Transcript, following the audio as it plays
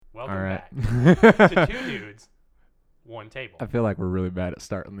Welcome All right. back to Two Dudes, One Table. I feel like we're really bad at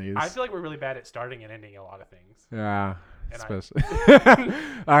starting these. I feel like we're really bad at starting and ending a lot of things. Yeah. And Especially.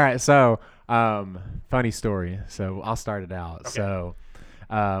 All right. So, funny story. So I'll start it out. Okay. So,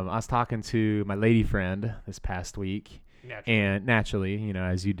 I was talking to my lady friend this past week. Naturally. And naturally, you know,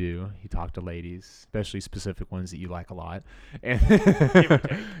 as you do, you talk to ladies, especially specific ones that you like a lot. And Give or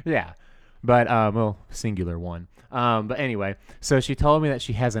take. Yeah. But, well, singular one. But anyway, so she told me that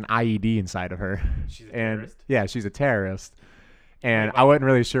she has an IED inside of her. She's a And terrorist. yeah, she's a terrorist. And Wait, I wasn't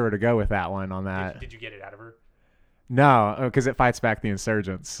really sure where to go with that one on that. Did you get it out of her? No, because it fights back the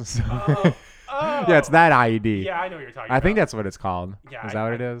insurgents. So Oh. yeah, it's that IED. Yeah, I know what you're talking about. I think that's what it's called. Yeah, is that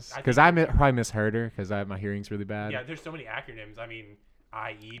what it is? I Because think- probably misheard her because my hearing's really bad. Yeah, there's so many acronyms. I mean,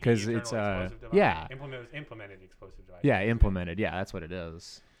 IED. 'Cause Internal it's, Explosive Device, yeah. Implemented explosive device. Yeah, implemented. Yeah, that's what it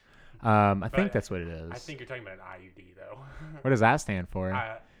is. I think that's what it is. I think you're talking about an IUD though. What does that stand for?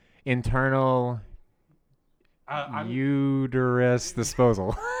 Internal uterus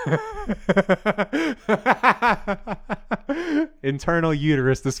disposal. Internal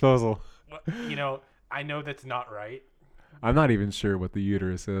uterus disposal. You know, I know that's not right. I'm not even sure what the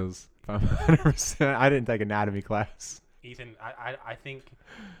uterus is. If I'm 100%. I didn't take anatomy class. Ethan, I think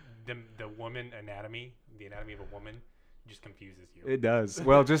the woman anatomy, the anatomy of a woman, just confuses you. It does.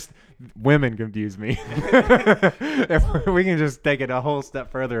 Well, just women confuse me. If we can just take it a whole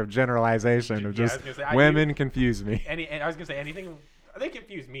step further of generalization of Yeah, I just was gonna say, women confuse me. And I was gonna say anything. They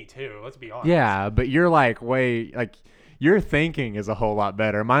confuse me too. Let's be honest. Yeah, but you're like your thinking is a whole lot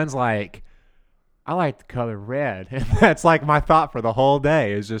better. Mine's like, I like the color red, and that's like my thought for the whole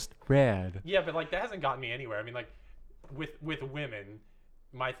day is just red. Yeah, but like that hasn't gotten me anywhere. I mean, like with women,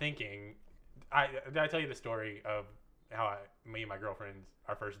 my thinking. Did I tell you the story of how me and my girlfriend,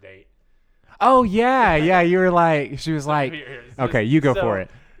 our first date? Oh yeah, yeah. You were like, she was like, okay, you go for it.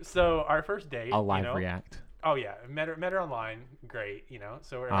 So our first date. I'll live react. Oh yeah, met her online. Great, you know.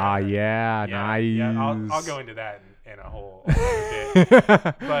 So we're yeah, nice. Yeah, I'll go into that in a whole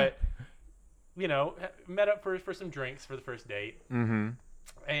bit. But you know, met up for some drinks for the first date. Mm-hmm.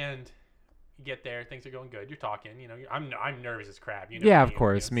 And you get there, things are going good. You're talking. You know, I'm nervous as crap. You know. Yeah, me, of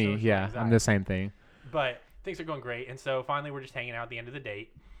course, you know, me. social Yeah, I'm anxiety. the same thing. But things are going great, and so finally we're just hanging out at the end of the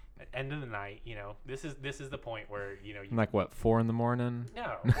date. End of the night, you know, this is the point where you know you Like what, 4 a.m?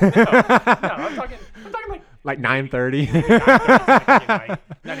 no, I'm talking like 9:30.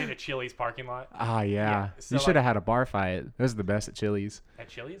 not in a Chili's parking lot Ah, yeah. so You should have had a bar fight. Those are the best at Chili's. at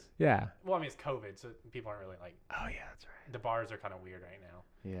Chili's. Yeah. Well, I mean it's COVID, so people aren't really like. Oh yeah, that's right. The bars are kind of weird right now.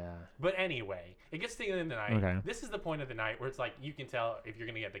 Yeah. But anyway, it gets to the end of the night. Okay. This is the point of the night where it's like you can tell if you're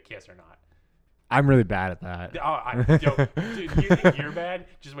gonna get the kiss or not. I'm really bad at that. Dude, you think you're bad?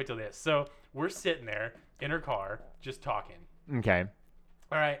 Just wait till this. So we're sitting there in her car, just talking. Okay.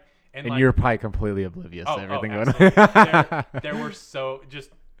 All right, And like, you're probably completely oblivious to everything going absolutely. on. there were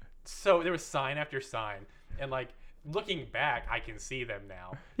there was sign after sign, and like looking back, I can see them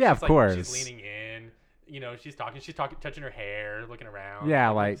now. Yeah, She's of like, course. She's leaning in. You know, she's talking, touching her hair, looking around. Yeah,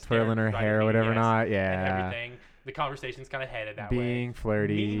 like staring twirling her right at hair or me, whatever yes, not. and Yeah. everything. The conversation's kind of headed that way. Being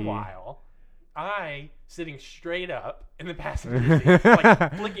flirty. Meanwhile, I sitting straight up in the passenger seat,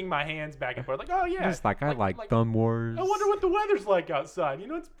 like flicking my hands back and forth, like, oh yeah, Just like I like Thumb Wars. I wonder what the weather's like outside. You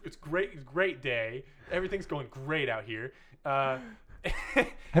know, it's great. It's a great day. Everything's going great out here. Have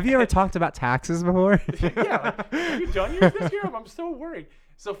you ever talked about taxes before? Yeah, like, have you done yours this year? I'm so worried.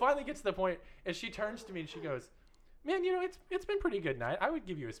 So finally gets to the point, and she turns to me and she goes, "Man, you know, it's been pretty good night. I would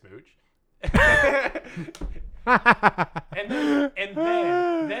give you a smooch." and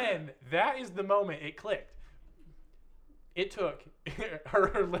then that is the moment it clicked. It took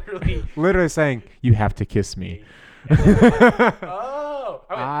her Literally saying, you have to kiss me. and then like, oh,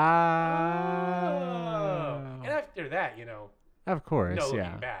 I went, Ah. oh. And after that, you know, Of course, no looking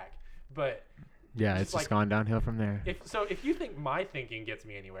yeah. back. But Yeah, just it's just like- gone downhill from there. if you think my thinking gets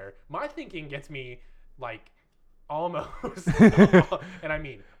me anywhere, my thinking gets me like almost, and I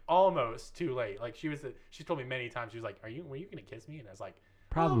mean almost too late. Like she told me many times, she was like, were you gonna kiss me? And I was like,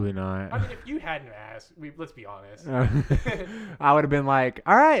 Probably not. I mean, if you hadn't asked, let's be honest. I would have been like,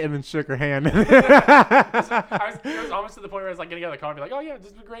 all right, and then shook her hand. It was almost to the point where I was like getting out of the car and be like, oh yeah,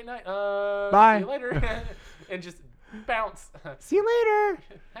 this was a great night. Bye. See you later. And just bounce. See you later.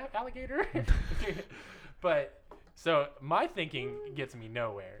 Alligator. But so my thinking gets me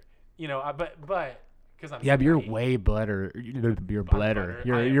nowhere, you know. But because I'm Yeah, but you're naive. way butter. You're butter.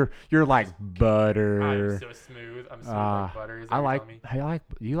 butter. You're like butter. I'm so smooth. I'm smooth like butter. Is that I what you're like. telling me? Hey,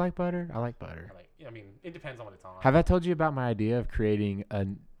 you like butter? I like butter. I mean, it depends on what it's on. Have I told you about my idea of creating a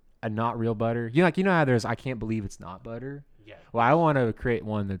not real butter? You know how there's I can't believe it's not butter. Yeah. Well, I want to create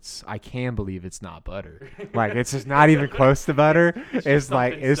one that's I can believe it's not butter. Like it's just not even close to butter. It's It's just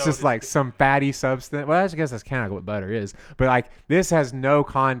like something it's so just like some fatty substance. Well, I guess that's kind of what butter is. But like this has no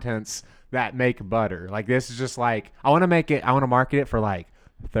contents that make butter. Like this is just like I want to market it for like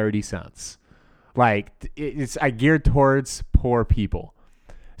 30 cents. Like it's I geared towards poor people.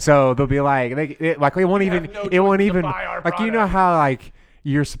 So they'll be like it won't You even have no it won't choice to even buy our like you know product. how like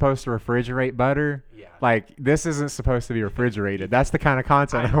you're supposed to refrigerate butter. Yeah. Like this isn't supposed to be refrigerated. That's the kind of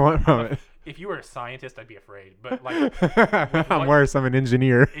content I want from it. If you were a scientist, I'd be afraid. But like, I'm what- worse. I'm an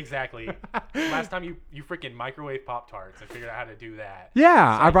engineer. exactly. Last time you freaking microwave Pop-Tarts and figured out how to do that.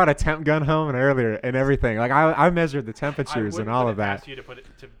 Yeah, So I brought a temp gun home and earlier and everything. Like I measured the temperatures and all of that. Ask you to put it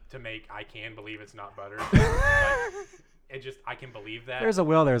to make. I can believe it's not butter. Like, it just I can believe that. There's a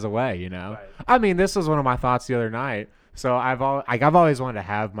will, there's a way, you know. Right. I mean, this was one of my thoughts the other night. So I've always wanted to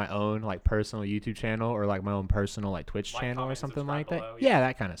have my own like personal YouTube channel or like my own personal like Twitch Like, channel or comment, something subscribe like that. below, Yeah,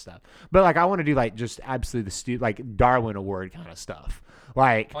 that kind of stuff. But like I want to do like just absolutely like Darwin Award kind of stuff.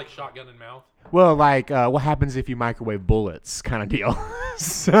 Like like shotgun in mouth. well, like what happens if you microwave bullets kind of deal.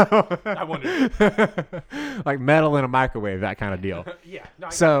 So I wonder. like metal in a microwave, that kind of deal. Yeah. No,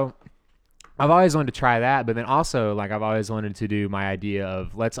 So I've always wanted to try that, but then also like I've always wanted to do my idea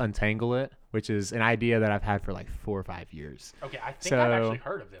of let's untangle it, which is an idea that I've had for like 4 or 5 years. okay. I think so- I've actually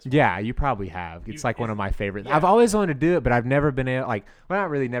heard of this. One. Yeah, you probably have. It's like one of my favorites. yeah. I've always wanted to do it, but I've never been able not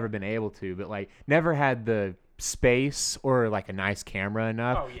really never been able to, but like never had the space or like a nice camera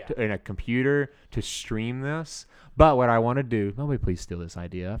enough Oh, yeah. and a computer to stream this. But what I want to do, nobody please steal this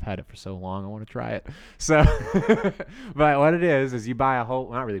idea. I've had it for so long. I want to try it. So, but what it is you buy a whole,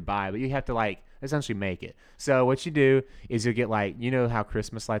 well, not really buy, but you have to like essentially make it. So what you do is you get like, you know how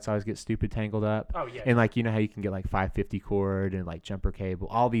Christmas lights always get stupid tangled up? Oh yeah. And like, you know how you can get like 550 cord and like jumper cable,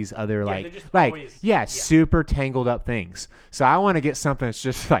 all these other they're like, just like, always- yeah, yeah. super tangled up things. So I want to get something that's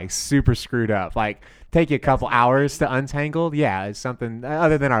just like super screwed up. Like take you a couple hours to untangle. Yeah. It's something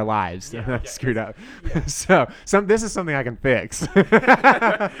other than our lives Yeah, that's yeah, screwed up. yeah. So this is something I can fix. we're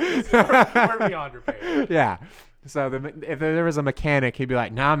beyond repair. Yeah. So if there was a mechanic, he'd be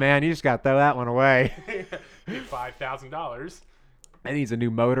like, nah, man, you just got to throw that one away. $5,000. It needs a new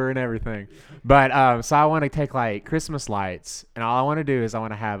motor and everything. But so I want to take like Christmas lights, and all I want to do is I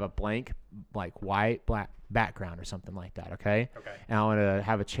want to have a blank, like white, black background or something like that. Okay. Okay. And I want to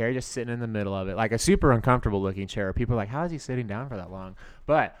have a chair just sitting in the middle of it, like a super uncomfortable looking chair. People are like, how is he sitting down for that long?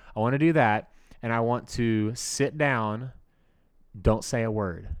 But I want to do that, and I want to sit down. Don't say a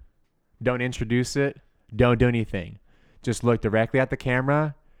word. Don't introduce it. Don't do anything. Just look directly at the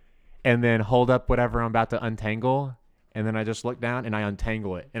camera, and then hold up whatever I'm about to untangle. And then I just look down and I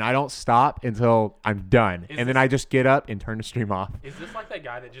untangle it. And I don't stop until I'm done. Is And then this- I just get up and turn the stream off. Is this like that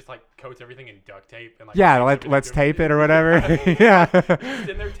guy that just like coats everything in duct tape and like Yeah, tapes let's everything tape it or whatever. Yeah. He's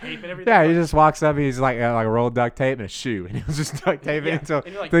in there taping everything. Yeah, he just walks up. He's like a roll of duct tape and a shoe, and he'll just duct tape Yeah, it until, and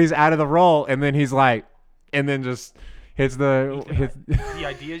you're like- until he's out of the roll, and then he's like, and then just hits the the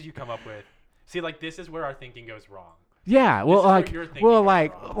ideas you come up with. See, like this is where our thinking goes wrong. yeah. Well, is where like, you're thinking well, goes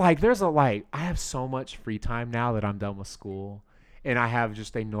wrong. like, there's a like, I have so much free time now that I'm done with school, and I have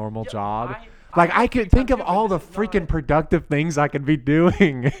just a normal Yeah, job. I Like have I free could think time of too, but all the this is freaking not- productive things I could be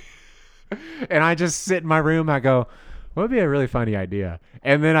doing. And I just sit in my room. I go, what would be a really funny idea?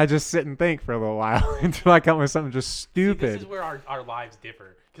 And then I just sit and think for a little while until I come up with something just See, stupid. this is where our lives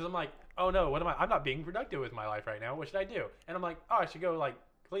differ. Because I'm like, oh no, what am I? I'm not being productive with my life right now. What should I do? And I'm like, oh, I should go like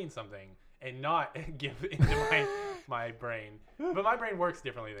clean something and not give into my brain. But my brain works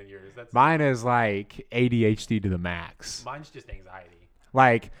differently than yours. That's Mine is like ADHD to the max. mine's just anxiety.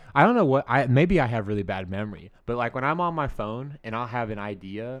 Like I don't know what maybe I have really bad memory, but like when I'm on my phone and I'll have an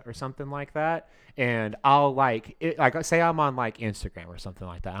idea or something like that, and I'll like say I'm on like Instagram or something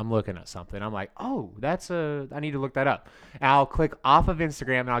like that. I'm looking at something. I'm like, oh, I need to look that up. And I'll click off of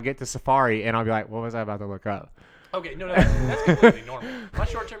Instagram and I'll get to Safari and I'll be like, what was I about to look up? Okay, no, that's completely normal. My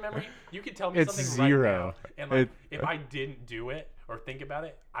short-term memory, you could tell me It's something zero. right now, and like It- if I didn't do it or think about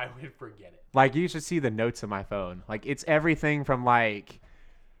it, I would forget it. Like you should see the notes of my phone. Like it's everything from like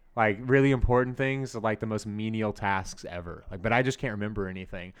really important things to like the most menial tasks ever. Like, but I just can't remember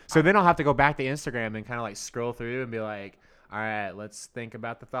anything. So then I'll have to go back to Instagram and kind of like scroll through and be like, all right, let's think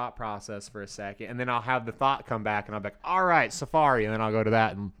about the thought process for a second. And then I'll have the thought come back and I'll be like, all right, Safari. And then I'll go to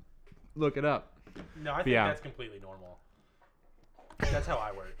that and look it up. No, I think Yeah. that's completely normal. That's how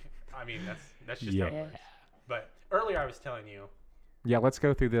I work. I mean, that's just how it Yeah. works. But earlier I was telling you, Yeah, let's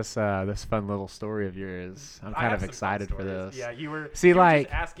go through this this fun little story of yours. I'm I kind have of some fun excited for stories. this. Yeah, you were. See, you were like-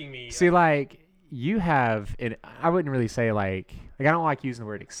 just asking me. See, like you have, and I wouldn't really say like I don't like using the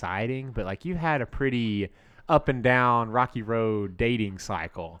word exciting, but like you had a pretty up and down Rocky Road dating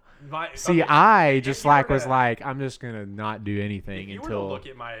cycle. See, Okay, I if just you were like was to- like, I'm just gonna not do If anything you were to until. look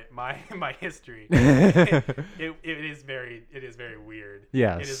at my history, it is very weird.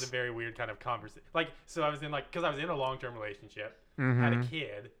 Yes. It is a very weird kind of conversation. Like, so I was in because I was in a long-term relationship, had a Mm-hmm.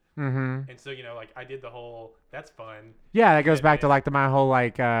 kid, Mm-hmm. and so like I did the whole that's fun. Yeah, that goes back to commitment. like my whole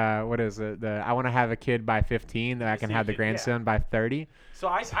like what is it? I want to have a kid by 15, that I can See, have the yeah. grandson by 30. So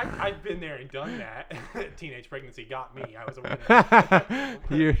I've been there and done that. Teenage pregnancy got me. I was a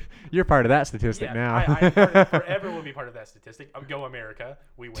winner. You're part of that statistic Yeah, now. I forever will be part of that statistic. Go America,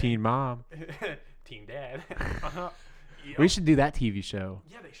 we win. Teen mom. Teen dad. You We know, should do that TV show.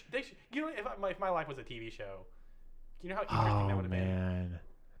 yeah, they should. You know, if my life was a TV show, you know how interesting that Oh would have been. man,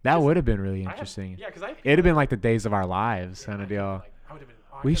 that would have been really I have- interesting. Yeah, because I. It'd have been like the days of our lives kind of I deal. like, I would have been.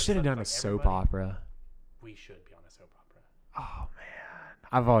 I We could've should have slept done a with, soap everybody. opera. We should be on a soap opera. Oh man,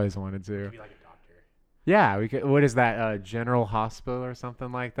 I've always wanted We to. could be like a doctor. Yeah, we could. What is that? General Hospital or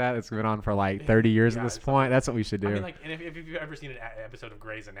something like that? It's been on for like 30 years Yeah, at this it's point. That's what we should do. I mean, like, and if you've ever seen an episode of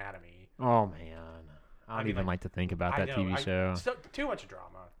Grey's Anatomy, Oh man, I don't mean, even like, like to think about I that know, TV show. So, too much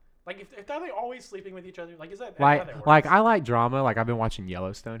drama. Like, if are they always sleeping with each other? Like, is that how Like, that works? like I like drama. Like I've been watching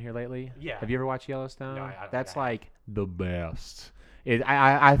Yellowstone here lately. Yeah. Have you ever watched Yellowstone? No, I don't think That's I have. like the best.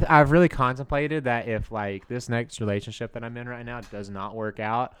 I've really contemplated that if like this next relationship that I'm in right now does not work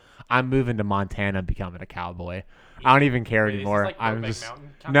out, I'm moving to Montana, becoming a cowboy. I don't even care Wait, is this anymore. like I'm Brokeback just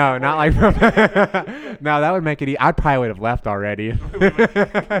Mountain kind no, of not like no. That would make it. I probably would have left already. If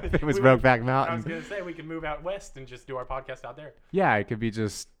it was We would- Brokeback I was Mountain. gonna say we could move out west and just do our podcast out there. Yeah, it could be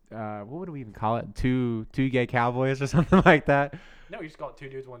just what would we even call it? Two gay cowboys or something like that. No, you just call it two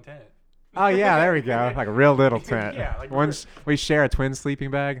dudes, one tent. Oh yeah, there we go. Like a real little tent. Yeah, like we share a twin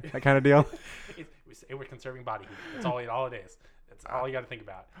sleeping bag, that kind of deal. We're conserving body heat. That's all it is. That's all you got to think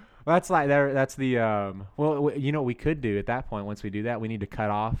about. Well, that's like there. That's the you know what we could do at that point. Once we do that, we need to cut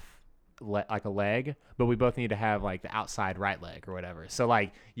off like a leg, but we both need to have like the outside right leg or whatever. So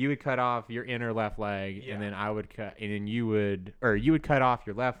like you would cut off your inner left leg, Yeah. and then I would cut, and then you would cut off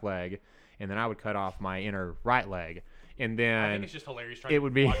your left leg, and then I would cut off my inner right leg, and I think then it's just hilarious trying it to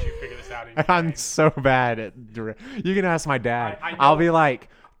would be- watch you figure this out. In your I'm brain. so bad at. You can ask my dad. I I'll know. be like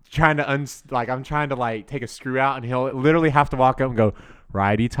trying to I'm trying to like take a screw out, and he'll literally have to walk up and go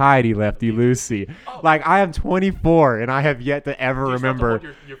righty tighty, lefty loosey. Oh. Like I am 24 and I have yet to ever Do you still have to remember.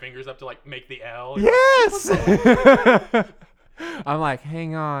 hold your fingers up to like make the L. Yes. I'm like,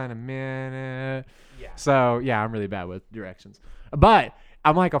 hang on a minute. Yeah. So yeah, I'm really bad with directions, but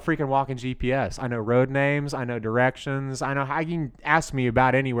I'm like a freaking walking GPS. I know road names. I know directions. I know how you can ask me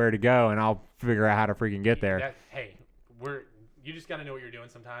about anywhere to go, and I'll figure out how to freaking get there. Hey, you just got to know what you're doing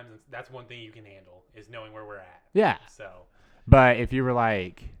sometimes, and that's one thing you can handle is knowing where we're at. Yeah. So But if you were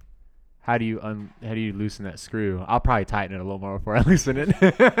like, how do you loosen that screw? I'll probably tighten it a little more before I loosen it.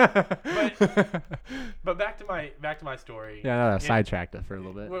 but back to my story. Yeah, no, Yeah. sidetracked it for a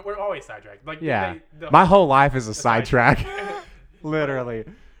little bit. We're always sidetracked. Like Yeah, the my whole life is a sidetrack. sidetrack. Literally.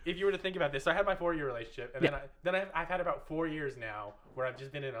 If you were to think about this, so I had my 4-year relationship, and then I've had about 4 years now where I've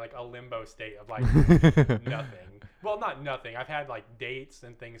just been in like a limbo state of like nothing. Well, not nothing. I've had like dates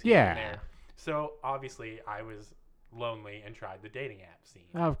and things here and Yeah. there. So obviously I was lonely and tried the dating app scene.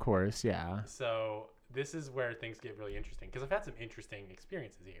 Of course, yeah. So this is where things get really interesting because I've had some interesting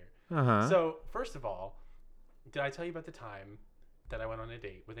experiences here. Uh huh. So first of all, did I tell you about the time that I went on a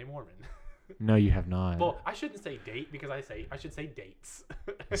date with a Mormon? No, you have not. Well, I shouldn't say date because I should say dates.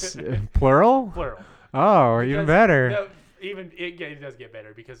 Plural? Plural. Oh, even Because- better. No, it does get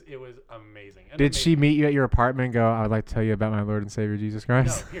better because it was amazing. An Did she amazing- meet you at your apartment and go, I would like to tell you about my Lord and Savior Jesus No,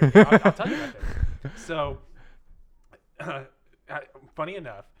 Christ? here, I'll tell you about this. So, funny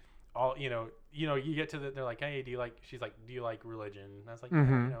enough, you get to they're like, hey, she's like, do you like religion? And I was like, yeah,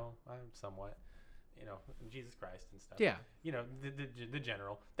 Mhm. I'm somewhat, Jesus Christ and stuff. Yeah. The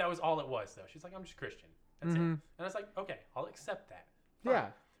general. That was all it was though. She's like, I'm just Christian. That's it. Mhm. And I was like, okay, I'll accept that. Fine. Yeah.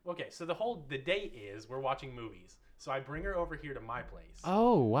 Okay, so the date is we're watching movies. So I bring her over here to my place.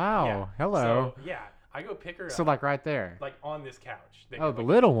 Oh, wow. Yeah. Hello. So, yeah, I go pick her So, up. like right there. Like on this couch. Oh, the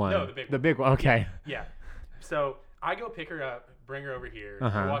little one. No, the big one. The big one. Okay. Yeah. So I go pick her up, bring her over here.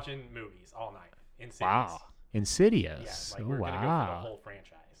 Uh-huh. We're watching movies all night. Insidious. Wow. Yeah, Insidious. like Oh, we're gonna go for the wow. whole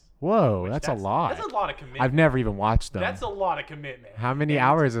franchise. Whoa, Which that's a lot. That's a lot of commitment. I've never even watched them. That's a lot of commitment. How many And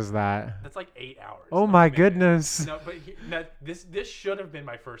hours is that? That's like 8 hours. Oh of my commitment. goodness. No, but this should have been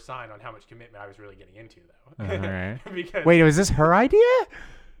my first sign on how much commitment I was really getting into, though. All right. Because Wait, was this her idea?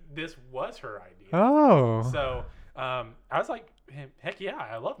 this was her idea. Oh. So I was like, heck yeah,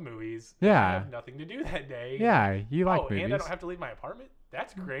 I love movies. Yeah. I have nothing to do that day. Yeah, you like oh, movies. and I don't have to leave my apartment.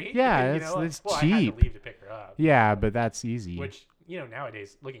 That's great. Yeah, You it's- know, like, it's well, I had cheap. to leave to pick her up. Yeah, but that's easy. Which, you know,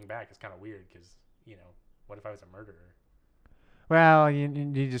 nowadays, looking back, is kind of weird because, you know, what if I was a murderer? Well, you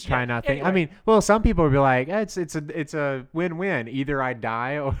just try Yeah, not think. I anyway. mean, well, some people would be like, it's a win-win. Either I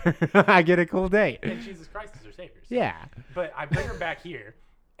die or I get a cool date. And Jesus Christ is her savior. So. Yeah. But I bring her back here,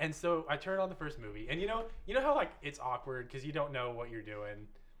 and so I turn on the first movie, and you know how like it's awkward because you don't know what you're doing.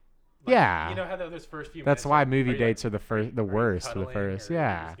 Like, Yeah. You know how those first few. That's minutes why are movie you, dates like, are the are you worst for the cuddling, first. or are you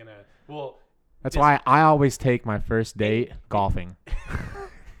Yeah. just gonna, well, That's this- why I always take my first date golfing.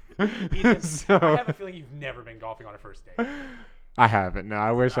 Ethan, So- I have a feeling you've never been golfing on a first date. I haven't. No,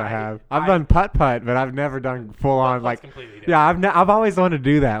 I wish I have. I've I- done putt, but I've never done full on Putt-putt's like. completely different. Yeah, I've always wanted to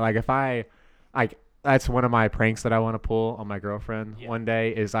do that. Like if I, like that's one of my pranks that I want to pull on my girlfriend Yeah. one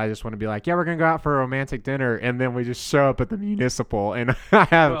day is I just want to be like, yeah, we're gonna go out for a romantic dinner, and then we just show up at the municipal, and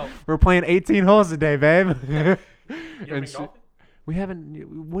Well- we're playing 18 holes a day, babe. You ever and been she- golfing? we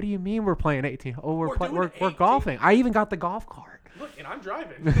haven't. What do you mean we're playing 18? Oh, We're doing we're 18. golfing. I even got the golf cart. Look, and I'm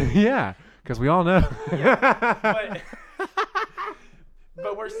driving. Yeah, because we all know. but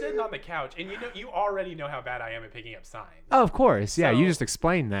but we're sitting on the couch, and you already know how bad I am at picking up signs. Oh, of course. Yeah, you So- just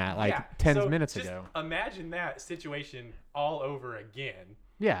explained that like Yeah, 10 so minutes just ago. Imagine that situation all over again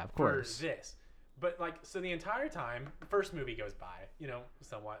Yeah, of for course. this. But like, so the entire time, the first movie goes by, you know,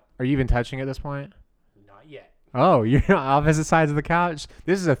 somewhat. Are you even touching at this point? Not yet. Oh, you're on opposite sides of the couch.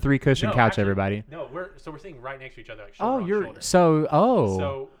 This is a 3-cushion No, couch, actually, everybody. No, we're sitting right next to each other, like Oh, shoulder on you're shoulder.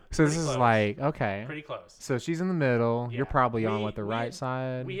 so this pretty is close. like okay. Pretty close. So she's in the middle. You're Yeah. probably on We- what the we right had-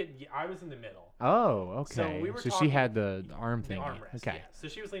 side. I was in the middle. Oh, okay. So we were she talking- had the arm The thingy. armrest. Okay. Yeah. So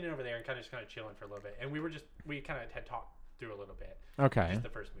she was leaning over there and kind of chilling for a little bit, and we kind of had talked through a little bit. Okay. Just the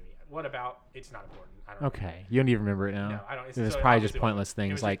first movie. What about? It's not important. I don't. Okay. You don't even remember it now. No, I don't. It was so probably obviously just wasn't- pointless it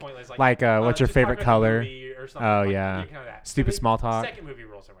things was just like pointless, what's your just talk favorite about the color? movie or something, Oh, like, yeah. kind of that. Stupid So small talk. Second movie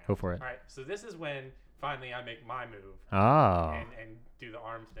rolls around. Go for it. All right. So this is when finally I make my move Oh. and do the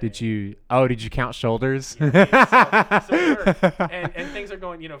arm thing. Did you? Oh, did you count shoulders? Yeah, and things are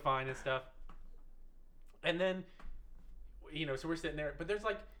going, fine and stuff. And then, so we're sitting there, but there's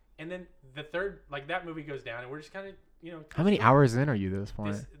like, and then the third, like that movie goes down, and we're just kind of, How many hours in are you at this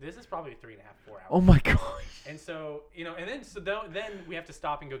point? This is probably 3.5, 4 hours. Oh my gosh. And so, and then we have to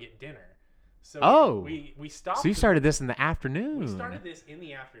stop and go get dinner. So Oh. we stopped. So you started this in the afternoon. We started this in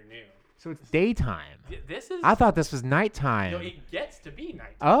the afternoon. So it's daytime. This is. I thought this was nighttime. it gets to be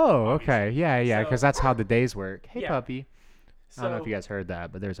nighttime. Oh, obviously. okay. Yeah, So- because that's how the days work. Hey, Yeah. puppy. I don't know if So- you guys heard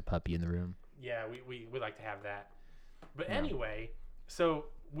that, but there's a puppy in the room. Yeah, we like to have that. But Yeah. anyway, so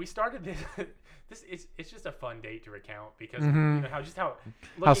we started this. It's just a fun date to recount because Mhm. how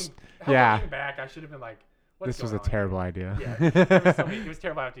s- yeah. looking back, I should have been like, what's This was a going on here? terrible idea. Yeah, it was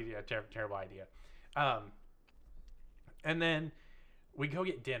terrible idea. Terrible idea. And then we go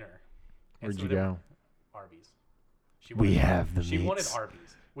get dinner. And Where'd so you there- go? Arby's. She We wanted- have the She wanted meats.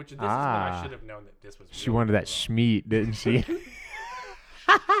 Arby's, which this is when I Ah. should have known that this was. She really wanted that wrong. schmeat, didn't she?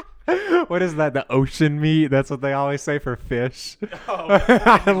 What is that? The ocean meat? That's what they always say for fish. Oh,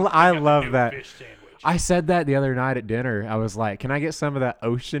 I got love the new that. fish sandwich. I said that the other night at dinner. I was like, "Can I get some of that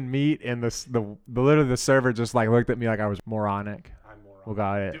ocean meat?" And the literally the server just like looked at me like I was moronic. I'm moronic. Well,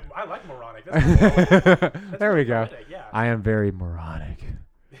 got it. Dude, I like moronic. That's There we really go. poetic, Yeah. I am very moronic.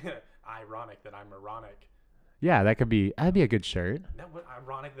 Ironic that I'm moronic. Yeah, that'd be a good shirt. No, what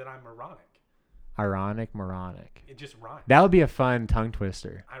ironic that I'm moronic. Ironic, moronic. It just rhymes. That would be a fun tongue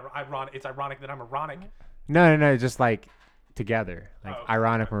twister. Ironic. It's ironic that I'm moronic. No, just like together, like Oh, okay.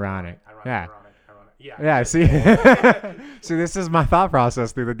 ironic, moronic. Ironic, Yeah, moronic. Yeah. yeah. See, see, this is my thought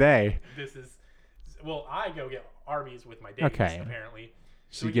process through the day. This is. Well, I go get Arby's with my dates. Okay. Apparently.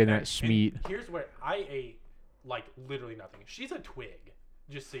 She we getting get that and schmeat. Here's where I ate like literally nothing. She's a twig.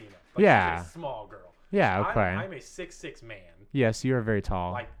 Just so you know. Like, Yeah. She's a small girl. Yeah, okay. I'm a 6'6" man. Yes, you are very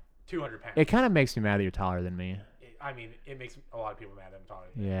tall. Like 200 pounds. It kind of makes me mad that you're taller than me. It makes a lot of people mad that I'm taller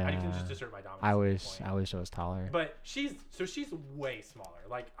than you. Yeah. I can just assert my dominance. I at wish this point. I wish I was taller. But she's way smaller.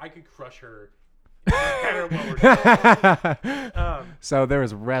 Like I could crush her no matter what we're doing. So there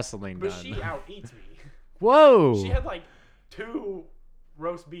was wrestling But done. she out eats me. Whoa! She had like 2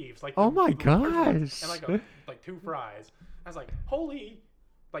 roast beefs, like Oh the- my the large ones, gosh. and like 2 fries. I was like, holy,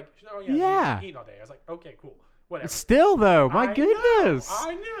 like oh yeah, Yeah. eating all day. I was like, okay, cool, whatever. Still though, my I goodness. Know,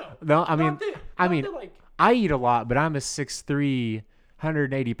 I know. No, I mean, Not that- I not mean, that, like, I eat a lot, but I'm a 6'3",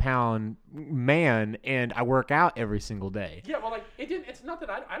 180-pound man, and I work out every single day. yeah, well, like it didn't. It's not that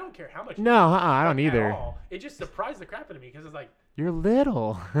I don't care how much. you No, eat, I don't like, at either. all. It just surprised the crap out of me because it's like. You're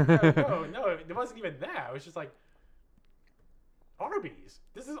little. No, it wasn't even that. It was just like Arby's.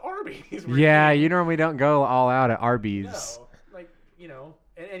 This is Arby's. we're Yeah, eating. you normally don't go all out at Arby's. No, like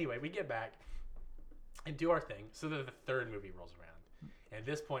And anyway, we get back and do our thing. So the third movie rolls around. And at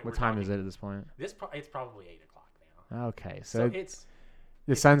this point, What time is it at this point? It's probably 8 o'clock now. Okay, So so it's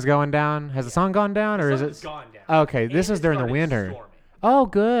the sun's going down. Has the sun gone down, or the is sun's it? gone down. Okay, this And is it during the started winter. storming. Oh,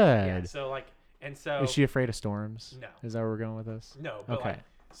 good. Yeah. So Is she afraid of storms? No. Is that where we're going with this? No. But Okay.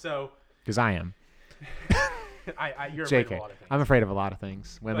 so Because I am. you're afraid of JK. a lot of things. I'm afraid of a lot of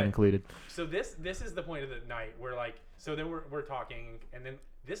things, women But- included. So this is the point of the night where we're talking, and then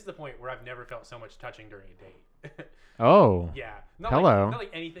this is the point where I've never felt so much touching during a date. Oh. Yeah. Not Hello. not like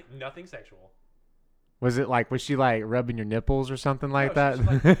anything, nothing sexual. Was she like rubbing your nipples or something like No, that? she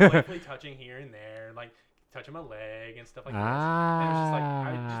was just, like playfully touching here and there, and like touching my leg and stuff like this. And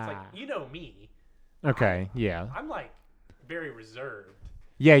it was just like you know me. Okay, yeah. I'm like very reserved.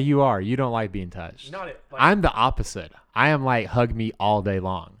 Yeah, you are. You don't like being touched. Not it. Like, I'm the opposite. I am like hug me all day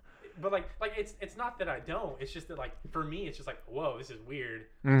long. But like it's not that I don't. It's just that like for me, it's just like whoa, this is weird.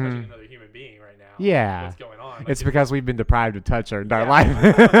 Mhm. Touching another human being right now. Yeah. What's going on? Like, It's because we've been deprived of touch our entire yeah,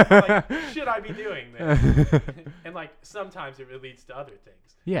 life. like, should I be doing this? And like sometimes it leads to other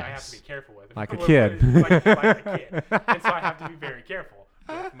things. that I have to be Yes. careful with. Like a With- kid. like a kid. And so I have to be very careful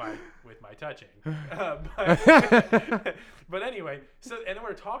with my touching. But anyway, and then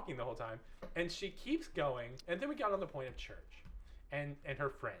we're talking the whole time, and she keeps going, and then we got on the point of church, and her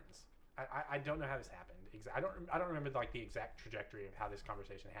friends. I don't know how this happened. I don't remember like the exact trajectory of how this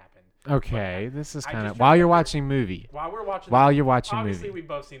conversation happened. Okay, this is I kind just of while you're remember- watching movie. While we're watching, obviously movie. we've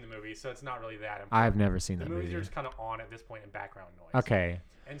both seen the movie, so it's not really that important. I've never seen The that movies movie. are just kind of on at this point in background noise. Okay.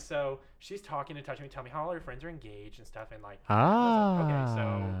 And so she's talking and touching me, telling me how all her friends are engaged and stuff, and like, Ah. okay,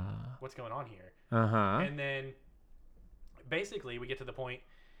 so what's going on here? Uh-huh. And then basically we get to the point,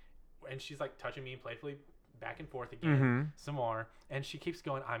 and she's like touching me playfully back and forth again, Mhm. some more, and she keeps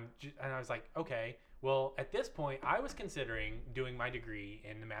going. And I was like, okay, well, at this point, I was considering doing my degree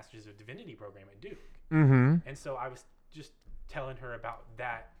in the Masters of Divinity program at Duke, Mm-hmm. and so I was just telling her about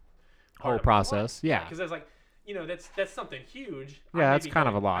that Whole part of my process, life. yeah. Because I was like, that's something huge. Yeah, I may that's be kind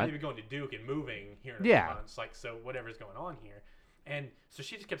of going- a lot. I may be going to Duke and moving here in a Yeah. few months, like, so whatever's going on here. And so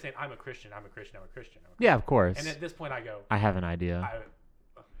she just kept saying, I'm a Christian, I'm a Christian, I'm a Christian. I'm a Yeah, of course. Christian. And at this point, I go, I have an idea.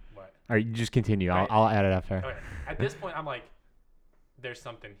 what? Or you just continue. Right. I'll add it after. Okay. At this point, I'm like, there's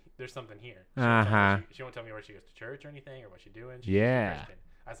something here. She won't, Uh-huh. she won't tell me where she goes to church or anything or what she's doing. She's Yeah. a Christian.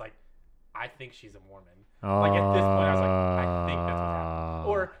 I was like, I think she's a Mormon. Oh. Like at this point, I was like, I think that's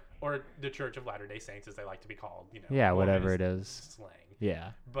what happened. Or the Church of Latter-day Saints, as they like to be called. Yeah, Mormon whatever it is. Slang.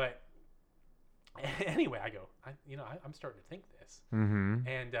 Yeah. But anyway, I go, I'm starting to think this. Mm-hmm.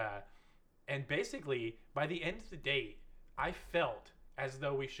 And basically, by the end of the date, I felt as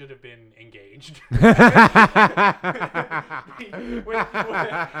though we should have been engaged.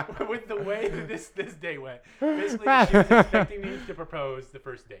 with the way that this day went. Basically, she was expecting me to propose the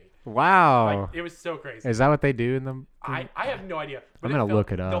first date. Wow. Like, it was so crazy. Is that what they do in the? I have no idea. But I'm gonna felt-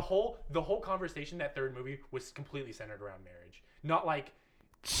 look it up. The whole conversation that third movie was completely centered around marriage, not like.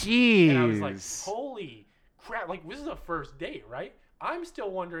 Jeez. And I was like, holy crap! Like this is a first date, right? I'm still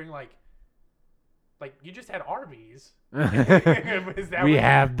wondering, like you just had Arby's. Is that we what-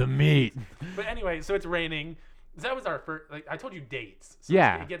 have the meat. But anyway, so it's raining. That was our first. Like I told you, dates. So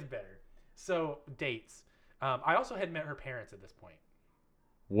Yeah. it gets better. So dates. I also had met her parents at this point.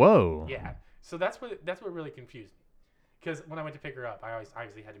 Whoa. Yeah. So that's what really confused me, because when I went to pick her up, I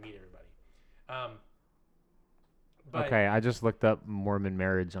obviously had to meet everybody. But Okay, I just looked up Mormon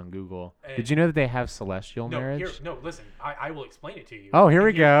marriage on Google. And- Did you know that they have celestial marriage? Listen, I will explain it to you. Oh, here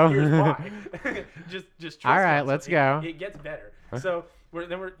we go. Here's why. just trust All right, me. let's So go. It gets better. So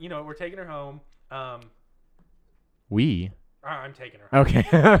we're taking her home. I'm taking her home. Okay.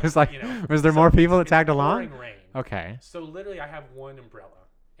 I was like, was there more people that It's tagged along? pouring rain. Okay. So literally, I have one umbrella,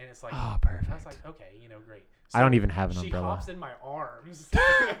 and it's like, Oh, I perfect. was like, okay, great. I don't even have an She umbrella. hops in my arms.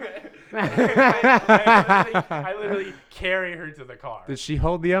 I literally carry her to the car. Did she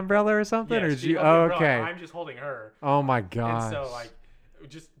hold the umbrella or something? Yes, or did she you? held the Oh, umbrella. okay. I'm just holding her. Oh my And gosh. so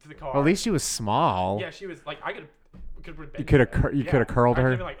just to the car. Well, at least she was small. Yeah, she was like, I could You could have curled I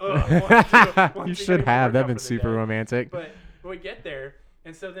her. could've been like, ugh, You once should again, have. woke That'd up been for the super day. romantic. But we get there,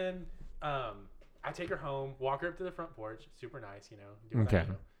 and so then I take her home, walk her up to the front porch, super nice, do what I Okay.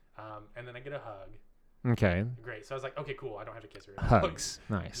 do. And then I get a hug. Okay. Great. So I was like, okay, cool. I don't have to kiss her. Hugs.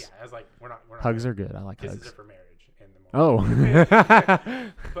 Nice. Yeah, I was like, we're not. Hugs are good. I like Kisses hugs. are for marriage in the morning.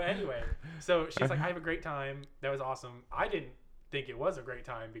 Oh. But anyway, so she's like, I have a great time. That was awesome. I didn't think it was a great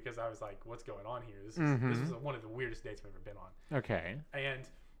time because I was like, what's going on here? This is one of the weirdest dates I've ever been on. Okay. And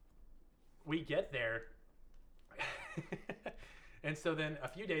we get there. And so then a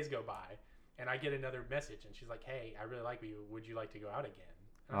few days go by, And I get another message, and she's like, "Hey, I really like you. Would you like to go out again?"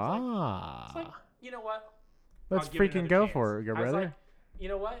 And I was like, you know what? Let's I'll give it freaking another go chance. for it, your I was brother. like, you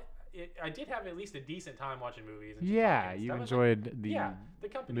know what? I did have at least a decent time watching movies. And just Yeah, talking and you stuff. I was enjoyed the like, the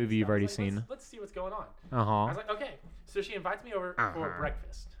company movie and you've stuff. I already was like, seen. Let's see what's going on. I Uh-huh. was like, okay. So she invites me over for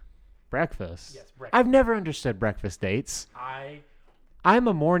breakfast. Breakfast. Yes, breakfast. I've never understood breakfast dates. I'm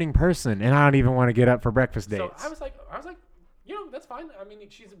a morning person, and I don't even want to get up for breakfast dates. So I was like, that's fine. I mean,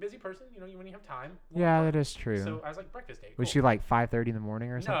 she's a busy person. When you have time. Yeah, that is true. So I was like, breakfast date. Was cool. she like 5:30 in the morning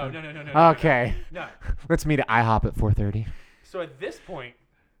or something? No. Okay. No. Let's meet at IHOP at 4:30. So at this point,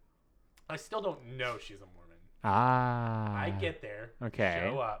 I still don't know she's a Mormon. I get there, Okay.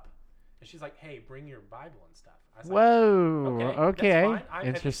 show up, and she's like, "Hey, bring your Bible and stuff." I was Whoa. like, Okay. that's fine.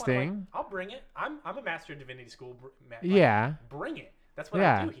 Interesting. I'm like, I'll bring it. I'm a master of divinity school. Yeah. Bring it. That's what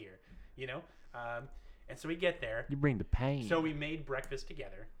I do here. And so we get there. You bring the pain. So we made breakfast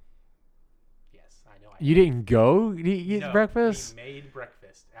together. Yes, I know. You didn't go eat breakfast? We made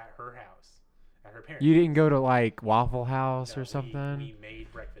breakfast at her house, at her parents' You didn't go to like Waffle House No, or something? We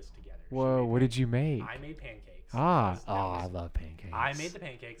made breakfast together. Whoa, what did you make? I made pancakes. I love pancakes. I made the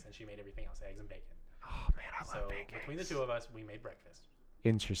pancakes, and she made everything else, eggs and bacon. Oh man, I love pancakes. Between the two of us, we made breakfast.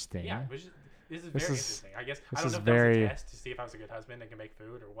 Interesting. Yeah, this is very interesting. I guess I don't know if that was a test to see if I was a good husband and can make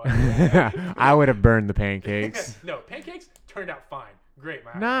food or what. I would have burned the pancakes. No, pancakes turned out fine. Great,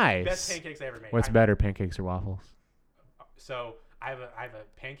 Nice. Best pancakes I ever made. What's better, pancakes or waffles? So I have a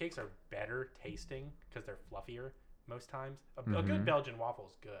pancakes are better tasting because they're fluffier most times. A good Belgian waffle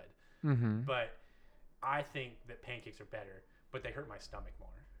is good, but I think that pancakes are better, but they hurt my stomach more.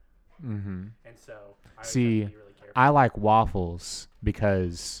 And so I have to be really careful. I like waffles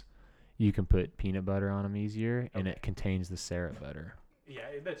because you can put peanut butter on them easier, and it contains the syrup better. Yeah,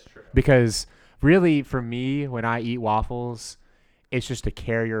 that's true. Because really, for me, when I eat waffles, it's just a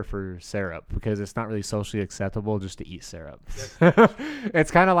carrier for syrup because it's not really socially acceptable just to eat syrup. It's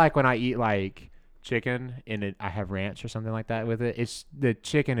kind of like when I eat like chicken and I have ranch or something like that with it. It's the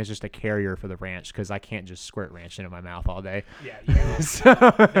chicken is just a carrier for the ranch because I can't just squirt ranch into my mouth all day. Yeah, that's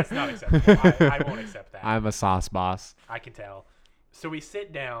not acceptable. I won't accept that. I'm a sauce boss. I can tell. So we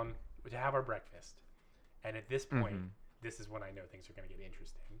sit down to have our breakfast, and at this point, this is when I know things are going to get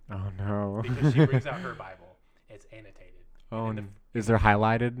interesting. Oh no! Because she brings out her Bible. It's annotated. Oh, is there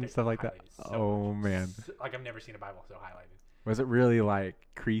highlighted and stuff like that? So much. Man! Like I've never seen a Bible so highlighted. Was it really like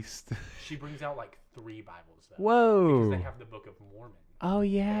creased? She brings out like 3 Bibles though. Whoa! Because they have the Book of Mormon. Oh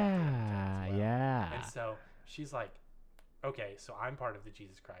yeah, yeah. And so she's like, okay, so I'm part of the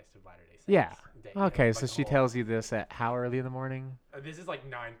Jesus Christ of Latter-day Saints. Yeah. Okay, like so she tells you this at how early in the morning? This is like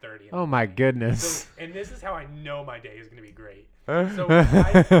 9:30. Oh my goodness! And this is how I know my day is going to be great. So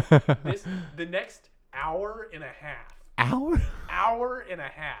the next hour and a half. Hour and a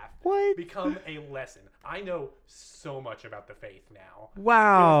half. What? Become a lesson. I know so much about the faith now.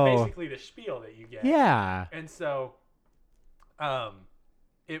 Wow. It was basically the spiel that you get. Yeah. And so,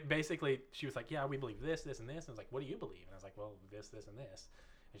 it basically, she was like, yeah, we believe this, this, and this. And I was like, what do you believe? And I was like, well, this, this, and this.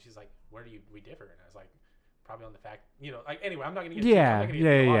 And she's like, where do we differ? And I was like, probably on the fact, like, anyway, I'm not going to get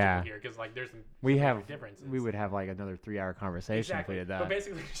theological here because, like, there's some differences. We would have, like, another 3-hour conversation if we did that. But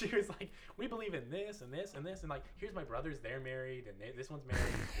basically, she was like, we believe in this and this and this. And, like, here's my brothers. They're married. And this one's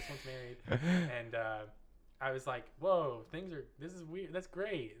married. This one's married. And I was like, whoa, this is weird. That's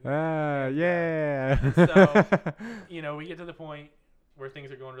great. Yeah. And so, we get to the point where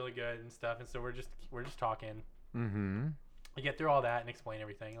things are going really good and stuff. And so we're just talking. Mm-hmm. I get through all that and explain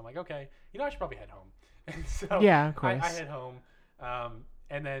everything. I'm like, okay, I should probably head home. And so yeah, of course. I head home.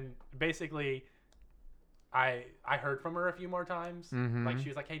 And then basically I heard from her a few more times. Mm-hmm. Like she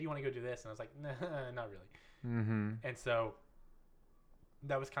was like, hey, do you want to go do this? And I was like, nah, not really. Mm-hmm. And so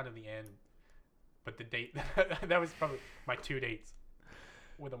that was kind of the end. But the date, that was probably my 2 dates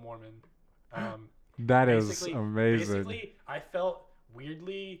with a Mormon. That is amazing. Basically, I felt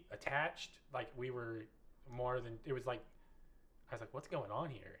weirdly attached. Like we were more than, it was like, I was like, what's going on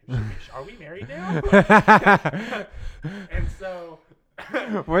here? Are we married now? And so.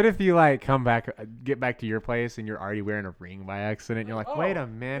 What if you like get back to your place and you're already wearing a ring by accident? You're like, wait a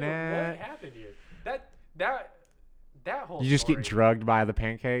minute. What happened here? That whole You just story, get drugged by the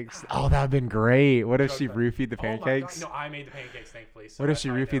pancakes? Oh, that would have been great. What if she roofied the pancakes? No, I made the pancakes, thankfully. So what if she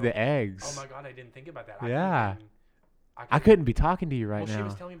roofied the eggs? Oh my God, I didn't think about that. Yeah. I couldn't be talking to you right now. She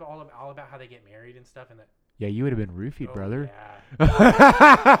was telling me all about how they get married and stuff, and that. Yeah, you would have been roofied, brother.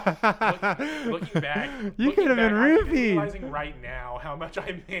 Yeah. Looking back, you could have been roofied. I'm realizing right now how much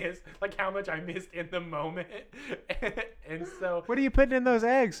I missed, in the moment, and so. What are you putting in those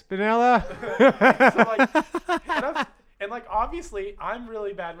eggs, Vanilla? And like obviously I'm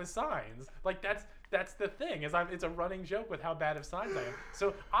really bad with signs. Like that's the thing is it's a running joke with how bad of signs I am.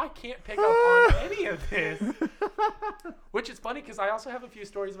 So I can't pick up on any of this. Which is funny because I also have a few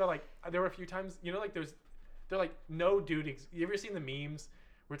stories about like there were a few times, you know, like they're like no dude. You ever seen the memes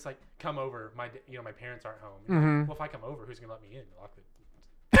where it's like come over, my parents aren't home. Like, well, if I come over, who's gonna let me in? Lock the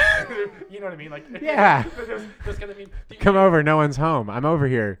you know what I mean? Like Yeah. there's gonna be Come over. No one's home. I'm over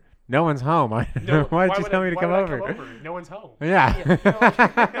here. No one's home. No, why did you tell me to come why over? would I come over? No one's home. Yeah. You know,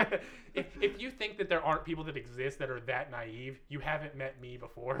 like, if you think that there aren't people that exist that are that naive, you haven't met me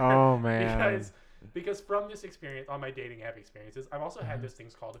before. Oh man. because from this experience on my dating app experiences, I've also had those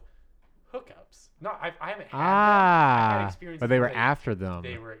things called hookups. No, I haven't had them. I had experiences but they were where after them.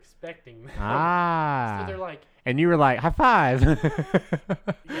 They were expecting them. So they're like, and you were like, high five.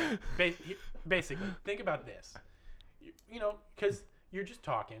 yeah, basically, think about this. You know, because you're just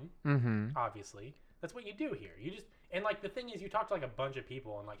talking. Mm-hmm. Obviously, that's what you do here. You just and like the thing is, you talk to like a bunch of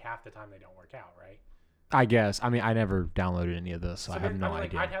people, and like half the time they don't work out, right? I guess. I mean, I never downloaded any of this, so I have no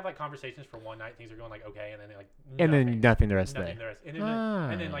idea. I'd have like conversations for one night, things are going like okay, and then like nothing the rest of the day.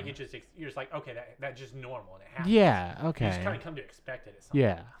 And then like you're just like okay, that's just normal and it happens. Yeah. Okay. You just kind of come to expect it at some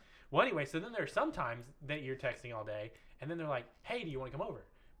Yeah. point. Well, anyway, so then there's some times that you're texting all day, and then they're like, "Hey, do you want to come over?"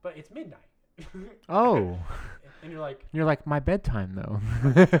 But it's midnight. Oh. And you're like my bedtime though.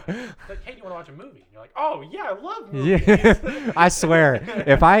 like, "Hey, do you want to watch a movie?" And you're like, "Oh yeah, I love movies." Yeah. I swear,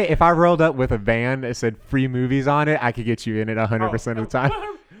 if I rolled up with a van that said free movies on it, I could get you in it 100% of the time.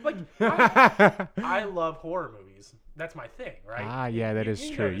 Like I love horror movies. That's my thing, right? Yeah, that is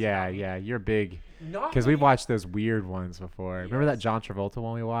true. Yeah, you're big. Because we've watched those weird ones before. Yes. Remember that John Travolta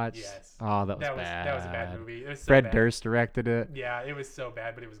one we watched? Yes. Oh, that was bad. That was a bad movie. It was so Fred bad. Durst directed it. Yeah, it was so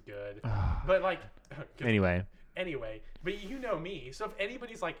bad, but it was good. But like, Anyway, but you know me. So if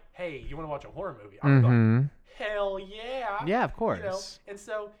anybody's like, "Hey, you want to watch a horror movie?" I'm like, "Hell yeah!" Yeah, of course. You know? And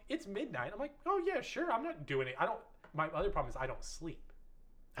so it's midnight. I'm like, "Oh yeah, sure." I'm not doing it. My other problem is I don't sleep.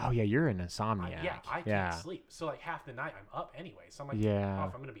 Oh yeah, you're an insomniac. I can't sleep. So like half the night I'm up anyway. So I'm like, yeah. Oh,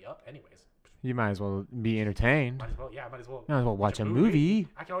 if I'm gonna be up anyways, you might as well be entertained. Might as well. Yeah, might as well. Might as well watch a movie.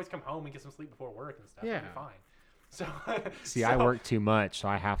 I can always come home and get some sleep before work and stuff. Yeah, I'll be fine. So see, I work too much, so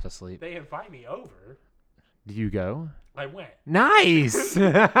I have to sleep. They invite me over. Do you go? I went. Nice.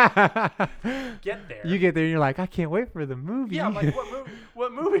 Get there. You get there, and you're like, I can't wait for the movie. Yeah, I'm like,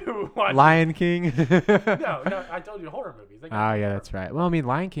 what movie are we watching? Lion King. no, I told you horror movies. Oh yeah, that's right. Well, I mean,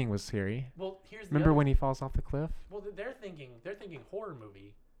 Lion King was scary. Well, here's the remember when he falls off the cliff? Well, they're thinking horror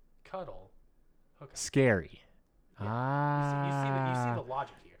movie, cuddle, hookup. Scary. Yeah. You see the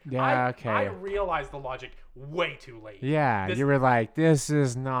logic here. Yeah, okay. I realized the logic way too late. Yeah, you were like, this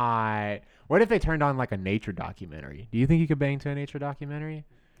is not. What if they turned on like a nature documentary? Do you think you could bang to a nature documentary?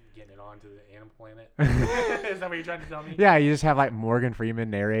 Getting it onto the Animal Planet. Is that what you're trying to tell me? Yeah, you just have like Morgan Freeman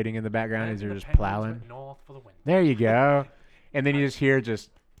narrating in the background as you're just plowing. North for the wind. There you go. And then you just hear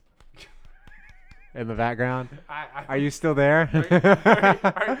in the background. Are you still there?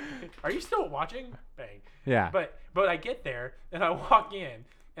 Are you still watching? Bang. Yeah. But I get there and I walk in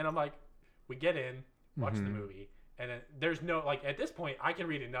and I'm like, we get in, watch the movie, and then there's no like at this point I can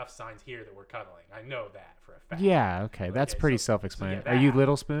read enough signs here that we're cuddling. I know that for a fact. Yeah. Okay. That's pretty self-explanatory. So Are you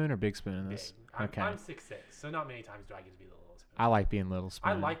little spoon or big spoon in this? Okay. I'm 6'6", so not many times do I get to be the little spoon. I like being little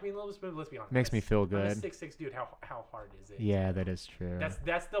spoon. I like being little spoon. Let's be honest. Makes me feel good. I'm a 6'6" dude. How hard is it? Yeah, that is true.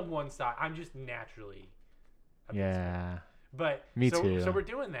 That's the one side. I'm just naturally. Yeah. But me too. So we're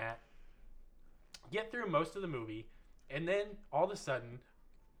doing that. Get through most of the movie, and then all of a sudden,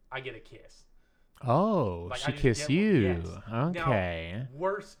 I get a kiss. Oh, like, she kissed you. Yes. Okay. Now,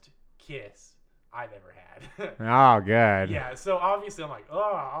 worst kiss I've ever had. Oh, good. Yeah. So obviously, I'm like,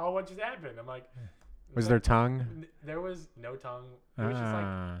 oh, what just happened? I'm like, was there tongue? There was no tongue. It was just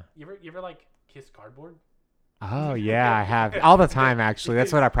like, you ever like kiss cardboard? Oh yeah, I have all the time actually.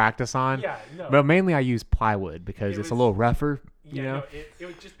 That's what I practice on. Yeah, no. But mainly I use plywood because it's a little rougher. You know. No, it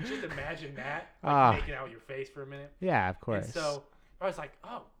was just imagine that like, making out with your face for a minute. Yeah, of course. And so I was like,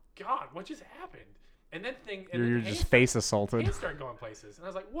 oh God, what just happened? And then you're just face assaulted. Hands started going places, and I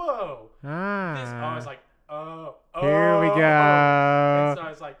was like, whoa. I was like, oh. Here we go. And so I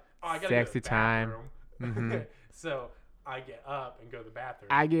was like, oh, I gotta sexy go to the bathroom. time. Mm-hmm. So I get up and go to the bathroom.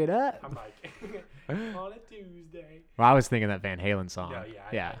 I get up. I'm like, on a Tuesday. Well, I was thinking that Van Halen song. No,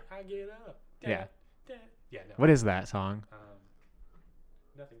 yeah. I get up. Yeah. No. What is that song?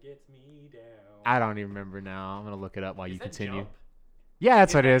 Nothing gets me down. I don't even remember now. I'm gonna look it up while you continue. Jump? Yeah,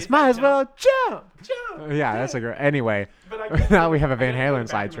 that's what it is. Might as well jump. Yeah, that's a great. Anyway, now we have a Van Halen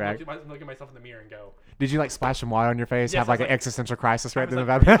sidetrack. Look at myself in the mirror and go. Did you like splash some water on your face? Yes, have like an existential crisis right in the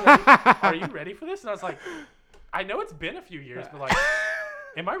bathroom? bathroom? Are you ready for this? And I was like, I know it's been a few years, but like,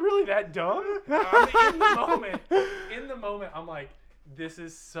 am I really that dumb? In the moment, I'm like, this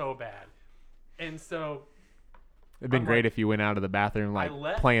is so bad. And so It'd been great if you went out of the bathroom I like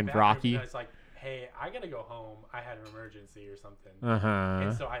left playing the bathroom, Rocky. and I was like, hey, I gotta go home. I had an emergency or something. Uh-huh.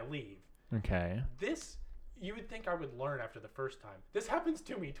 And so I leave. Okay. This, you would think I would learn after the first time. This happens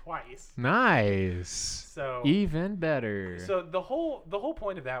to me twice. Nice. So even better. So the whole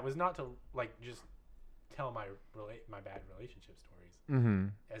point of that was not to like just tell my bad relationship stories Mm-hmm.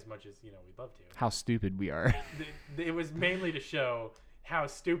 as much as we'd love to. How stupid we are. It was mainly to show how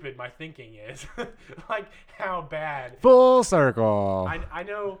stupid my thinking is, like how bad. Full circle. I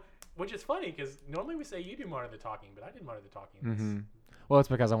know, which is funny because normally we say you do more of the talking, but I did more of the talking. Mm-hmm. Well, it's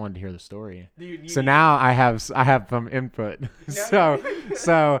because I wanted to hear the story. You So now I have some input.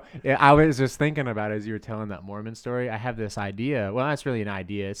 So yeah, I was just thinking about it as you were telling that Mormon story. I have this idea. Well, that's really an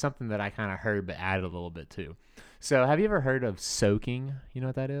idea. It's something that I kind of heard but added a little bit too. So have you ever heard of soaking? You know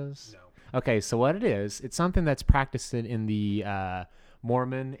what that is? No. Okay, so what it is, it's something that's practiced in the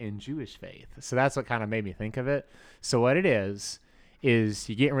Mormon and Jewish faith. So that's what kind of made me think of it. So what it is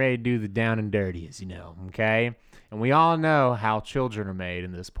you're getting ready to do the down and dirty, as you know, okay? And we all know how children are made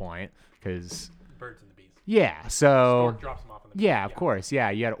in this point, because birds and the bees. Yeah, so Stork drops them off on the yeah, beach. of course, yeah.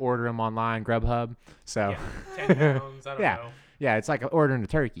 You got to order them online, Grubhub. So Yeah, 10 pounds. I don't know. yeah, it's like ordering a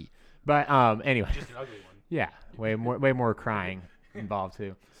turkey. But anyway, Just an ugly one. yeah, way more crying involved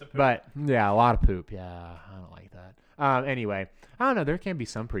too. Some poop. But yeah, a lot of poop. Yeah, I don't like that. Anyway, I don't know. There can be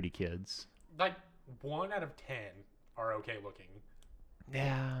some pretty kids. Like 1 out of 10 are okay looking.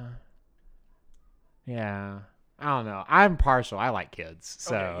 Yeah. I don't know. I'm partial. I like kids,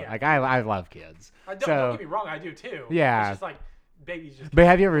 so Okay, yeah. like I love kids. Don't get me wrong, I do too. Yeah. It's just like babies just. But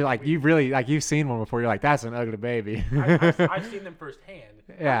have you ever like you've seen one before? You're like, that's an ugly baby. I've seen them firsthand.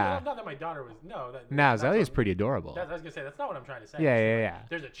 Yeah. Not that my daughter was. No. No, that's Zoe is what- pretty adorable. I was gonna say that's not what I'm trying to say. Yeah, It's yeah, like, yeah.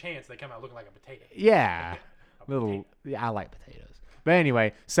 There's a chance they come out looking like a potato. Yeah. A Little. potato. Yeah, I like potatoes. But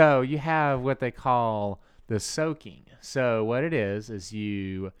anyway, so you have what they call the soaking. So what it is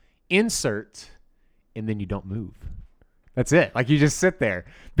you insert and then you don't move. That's it. Like you just sit there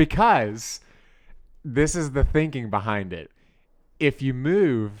because this is the thinking behind it. If you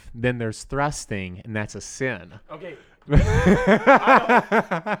move, then there's thrusting, and that's a sin. Okay.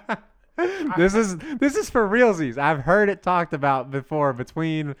 This is for realsies. I've heard it talked about before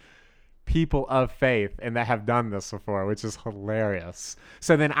between people of faith and that have done this before, which is hilarious.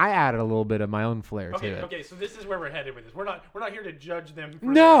 So then I added a little bit of my own flair to it. Okay. So this is where we're headed with this. We're not here to judge them. For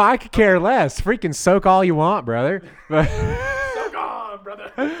No, their, I could care less. Freaking soak all you want, brother. But so gone,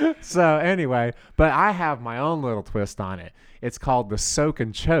 brother. so anyway, but I have my own little twist on it. It's called the soak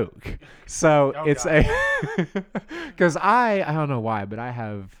and choke. So Oh, it's God. because I don't know why, but I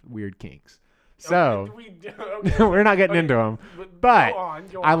have weird kinks. So Okay. we're not getting into them. But go on.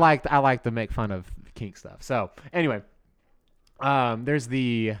 I like to make fun of kink stuff. So anyway, there's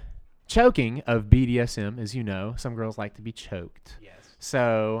the choking of BDSM, as you know. Some girls like to be choked. Yes.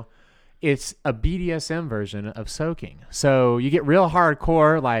 So it's a BDSM version of soaking. So you get real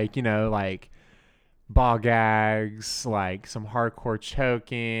hardcore, like ball gags, like some hardcore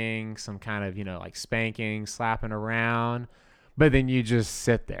choking, some kind of, like spanking, slapping around. But then you just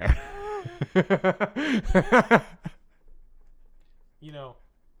sit there.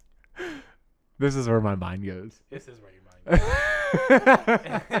 This is where my mind goes. This is where your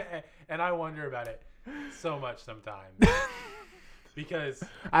mind goes. And I wonder about it so much sometimes. Because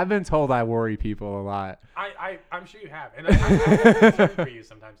I've been told I worry people a lot. I'm sure you have. And I'm concerned for you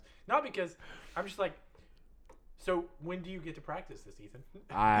sometimes. Not because I'm just like, so when do you get to practice this, Ethan?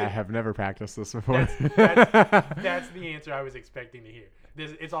 I have never practiced this before. That's the answer I was expecting to hear.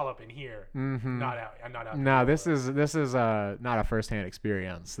 It's all up in here, Mm-hmm. not out. I'm not out. No, this is not a firsthand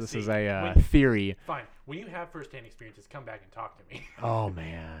experience. This is a when- theory. Fine. When you have firsthand experiences, come back and talk to me. Oh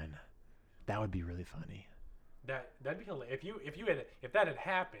man, that would be really funny. That'd be hilarious. If that had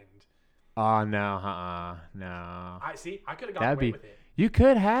happened. Oh no, no. I could have gone That'd away be. with it. You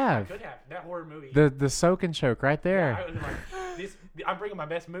could I have could have that horror movie. the soak and choke right there. I was like, I'm bringing my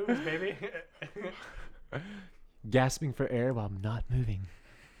best moves, baby. Gasping for air while I'm not moving.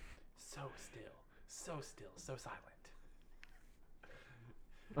 So still, so silent.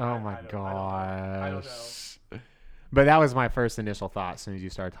 Oh my I gosh. don't know. But that was my first initial thought as soon as you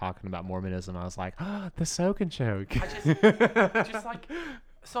started talking about Mormonism. I was like, the soak and choke. I just like,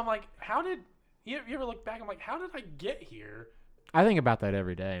 so I'm like, how did you ever look back? I'm like, how did I get here? I think about that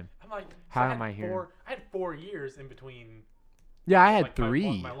every day. I'm like, How I had am I here? I had 4 years in between. Yeah, I had like,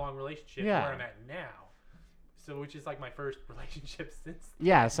 3. My long relationship Yeah. where I'm at now. So which is like my first relationship since.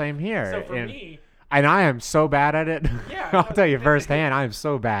 Yeah, same here. So for And me, And I am so bad at it. Yeah, I'll no, tell you firsthand, I am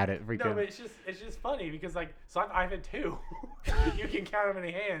so bad at freaking. No, but it's just funny because like so I've had two. You can count how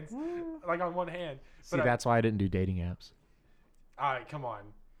many hands, like on one hand. See, But that's why I didn't do dating apps. all right, come on.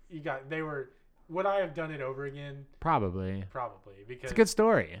 They were. Would I have done it over again? Probably. Probably because It's a good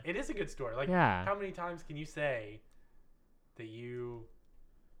story. It is a good story. Like, Yeah. how many times can you say that you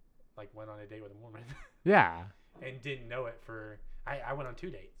like went on a date with a woman Yeah. and didn't know it for? I went on 2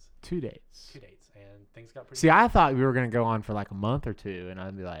 dates. 2 dates. 2 dates, and things got pretty. See, I thought we were gonna go on for like a month or two, and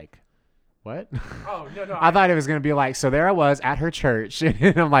I'd be like, "What?" Oh no! I thought it was gonna be like, so there I was at her church,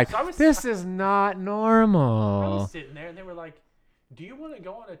 and I'm like, So "This is not I normal." was sitting there, and they were like, "Do you want to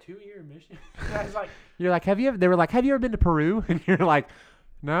go on a 2-year mission?" And I was like, You're like, "Have you ever?" They were like, "Have you ever been to Peru?" And you're like,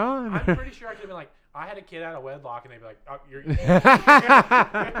 "No." "I'm pretty sure I could have been like, I had a kid out of wedlock," and they'd be like, "Oh, you're."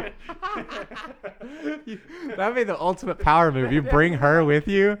 That'd be the ultimate power move. You bring her with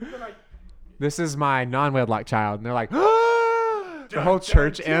you. They're like, This is my non-wedlock child, and they're like, "Ah!" The whole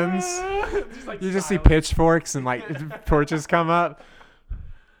church ends. Just, like, You just see silent. pitchforks and like torches come up.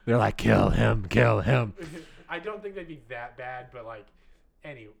 They're like, "Kill him, kill him." I don't think they'd be that bad, but like,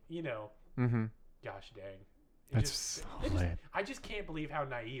 Mm-hmm. gosh dang. That's so lit. I just can't believe how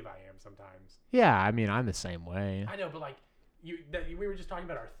naive I am sometimes. Yeah, I mean, I'm the same way. I know, but like, we were just talking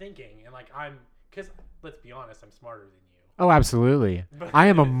about our thinking, and like, because let's be honest, I'm smarter than you. Oh, absolutely. But- I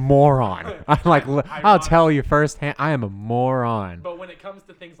am a moron. I'm like, I'll Ironic. tell you firsthand, I am a moron. But when it comes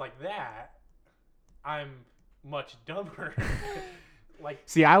to things like that, I'm much dumber. Like,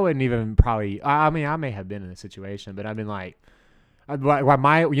 See, I wouldn't even probably. I mean, I may have been in a situation, but I've been like, you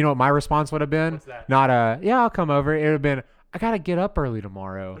know what my response would have been? What's that? Not yeah, I'll come over. It would have been, I gotta get up early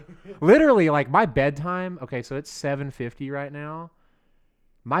tomorrow. Literally, like my bedtime. Okay, so it's 7:50 right now.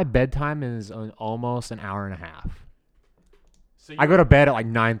 My bedtime is almost an hour and a half. so I go to bed at like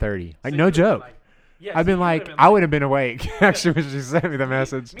 9:30. Like no joke. I've been like, I would have been awake actually when she sent me the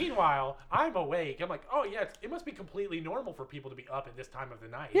message. Meanwhile, I'm awake. I'm like, oh yeah, it must be completely normal for people to be up at this time of the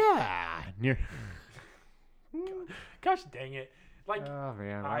night. Yeah. Gosh dang it. Like, Oh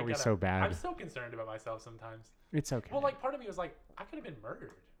man, I why are we gotta- so bad? I'm so concerned about myself sometimes. It's okay. Well, like part of me was like, I could have been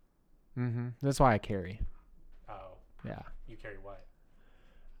murdered. Mm-hmm. That's why I carry. Oh, Yeah. you carry what?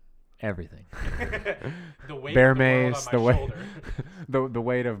 Everything. The weight Bear of the world mace, on the my weight, shoulder. the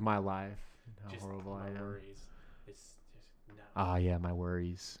weight of my life. How Just horrible I my am. worries. It's just no. Ah, yeah, my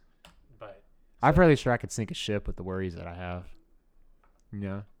worries. But I'm fairly sure I could sink a ship with the worries that I have.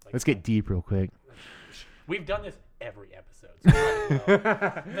 Yeah. Like- Let's get deep real quick. we've done this every episode. So we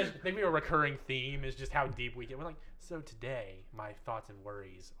might as well. Maybe a recurring theme is just how deep we get. We're like, so today, my thoughts and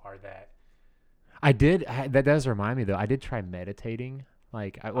worries are that. That does remind me though. I did try meditating.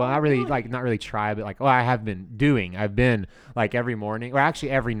 Like, not really? not really try, but like, I have been doing. I've been like every morning, or actually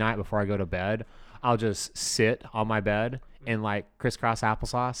every night before I go to bed, I'll just sit on my bed and like crisscross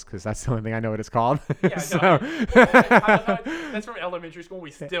applesauce, because that's the only thing I know what it's called. Yeah, So- no, that's from elementary school.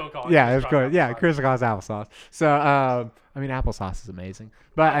 We still call it. yeah, of crisscross course. Yeah, applesauce. crisscross applesauce. So, I mean, applesauce is amazing.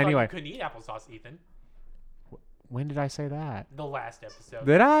 But I thought anyway, you couldn't eat applesauce, Ethan. when did I say that? The last episode.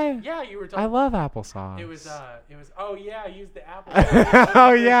 Did I? Yeah, you were I talking. love applesauce. It was. Oh yeah, I used the apple.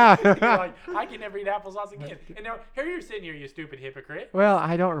 Oh, yeah. You're like, I can never eat applesauce again. And now here you're sitting here, you stupid hypocrite. Well,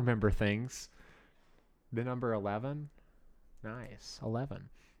 I don't remember things. The number 11? Nice. 11.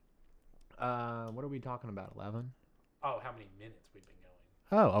 What are we talking about? 11? Oh, how many minutes we've been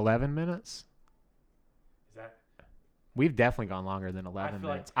going? Oh, 11 minutes? Is that? We've definitely gone longer than 11 feel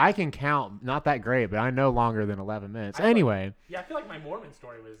like- minutes. I can count, not that great, but I know longer than 11 minutes. I feel like- Anyway, Yeah, I feel like my Mormon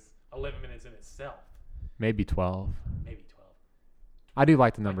story was 11 minutes in itself. maybe 12. Maybe 12. I do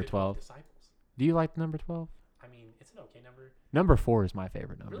like the Like number the 12 12. disciples. Do you like the number 12? I mean, it's an okay number. Number 4 is my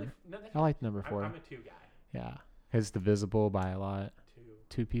favorite number. Really? No, that's, I like number 4. I'm a 2 guy. Yeah. It's divisible by a lot. 2,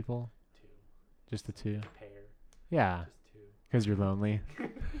 2 people? 2, Just the 2. pair, Yeah. just 2. Because you're lonely.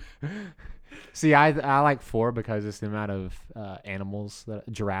 See, I like 4 because it's the amount of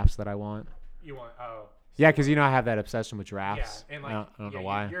giraffes that I want. You want? Oh. Yeah, because I have that obsession with giraffes. Yeah, and like I don't yeah, know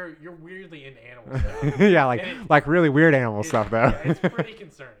why. You're weirdly into animal stuff. Yeah, And like really weird animal stuff though. Yeah, it's pretty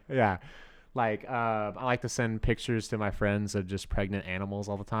concerning. Yeah, like I like to send pictures to my friends of just pregnant animals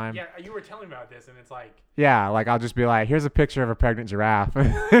all the time. Yeah, you were telling me about this, and it's like, Yeah, like I'll just be like, here's a picture of a pregnant giraffe,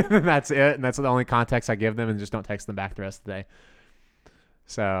 and that's it, and that's the only context I give them, and just don't text them back the rest of the day.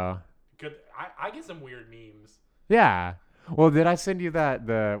 So good. I get some weird memes. yeah. Well, did I send you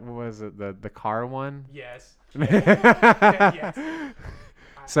what was it, the car one? Yes. Yes. Yes.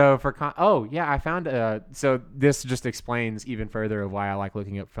 So I found so this just explains even further of why I like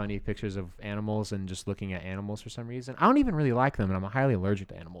looking up funny pictures of animals and just looking at animals for some reason. I don't even really like them, and I'm highly allergic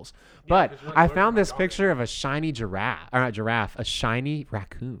to animals. But 'cause you're like I allergic to found my this dog. picture of a shiny giraffe, or not giraffe, a shiny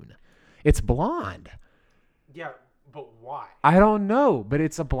raccoon. It's blonde. Yeah, but why? I don't know, but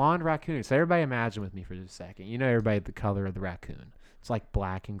it's a blonde raccoon. So everybody imagine with me for just a second. You know everybody the color of the raccoon. It's like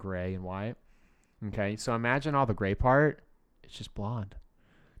black and gray and white. Okay, so imagine all the gray part. It's just blonde.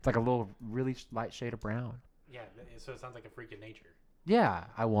 It's like a little really light shade of brown. Yeah, so it sounds like a freak of nature. Yeah,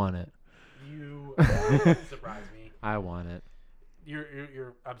 I want it. You surprise me. I want it.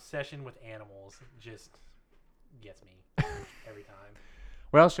 Your obsession with animals just gets me every time.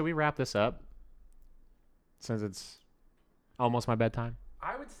 Well, should we wrap this up? Since it's almost my bedtime.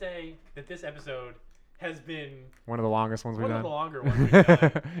 I would say that this episode has been One of the longest ones we've one of done. the longer ones we've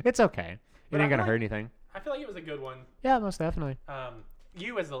done. It's okay. But It I ain't gonna feel hurt like- anything. I feel like it was a good one. Yeah, most definitely.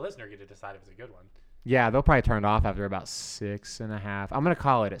 You as the listener get to decide if it's a good one. Yeah, they'll probably turn it off after about 6.5. I'm gonna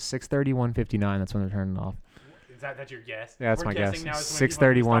call it at 6:31:59. That's when they're turning it off. Is that's your guess? Yeah, that's We're my guess. guessing now is when people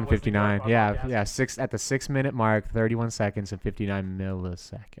stop listening to our 6:31:59. Yeah, podcast. yeah. 6 minute mark, 31 seconds and 59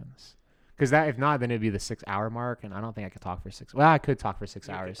 milliseconds. Because that, if not, then it'd be the 6 hour mark, and I don't think I could talk for 6. Well, I could talk for 6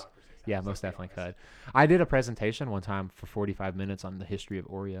 You could hours. talk for 6 Yeah, hours, most let's be definitely honest. could. I did a presentation one time for 45 minutes on the history of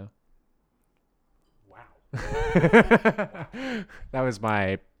Oreo. Wow. That was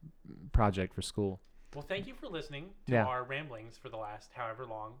my project for school. Well, thank you for listening to Yeah. our ramblings for the last however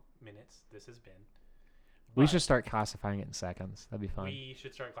long minutes this has been. We But should start classifying it in seconds. That'd be fun. We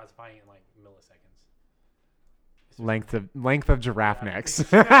should start classifying it in like milliseconds. Length of giraffe Yeah. necks.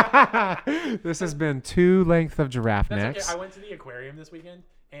 This has been 2 length of giraffe That's necks. okay. I went to the aquarium this weekend.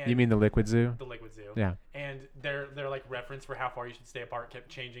 And You mean the liquid zoo? the Liquid Zoo? Yeah. And their like reference for how far you should stay apart kept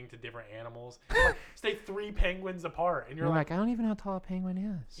changing to different animals. Like, stay 3 penguins apart, and You're like, I don't even know how tall a penguin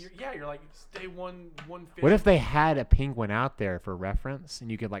is. you're like stay one fish. What if they had a penguin out there for reference,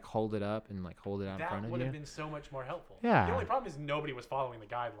 and you could like hold it up and like hold it out in that front of would you? have been so much more helpful? Yeah. The only problem is nobody was following the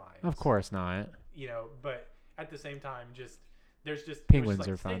guidelines. Of course not. You know, but at the same time, there's just Penguins like,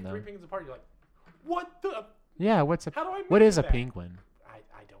 are fun, stay 3 though. penguins apart. You're like, what the? Yeah. How do I? What measure is a that? penguin?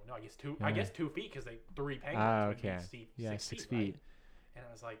 I don't know. I guess 2. Yeah. I guess 2 feet because they 3 penguins. Ah, would be okay. 6 Yeah, 6 6 feet. Right? feet. And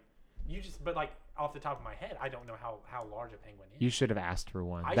I was like, but like off the top of my head, I don't know how large a penguin is. You should have asked for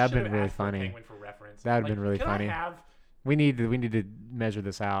one. I That'd should been have really asked for a funny. penguin for reference. That'd Like, been really can funny. I have We need to measure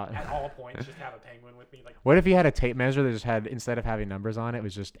this out. at all points just have a penguin with me? Like, What if you had a tape measure that just had, instead of having numbers on it, it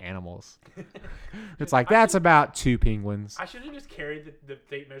was just animals? It's like, that's about 2 penguins. I should have just carried the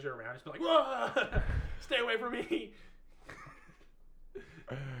tape measure around, just be like, whoa, stay away from me.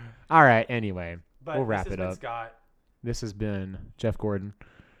 All right. Anyway, But we'll this wrap has it been up. Scott, This has been Jeff Gordon.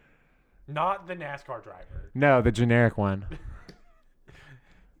 not the NASCAR driver. No, the generic one.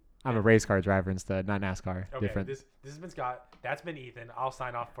 I'm a race car driver instead, not NASCAR. Okay, Different. this has been Scott. That's been Ethan. I'll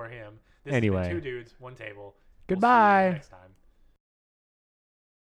sign off for him. This Anyway. has been 2 dudes, 1 table. We'll see you Goodbye. next time.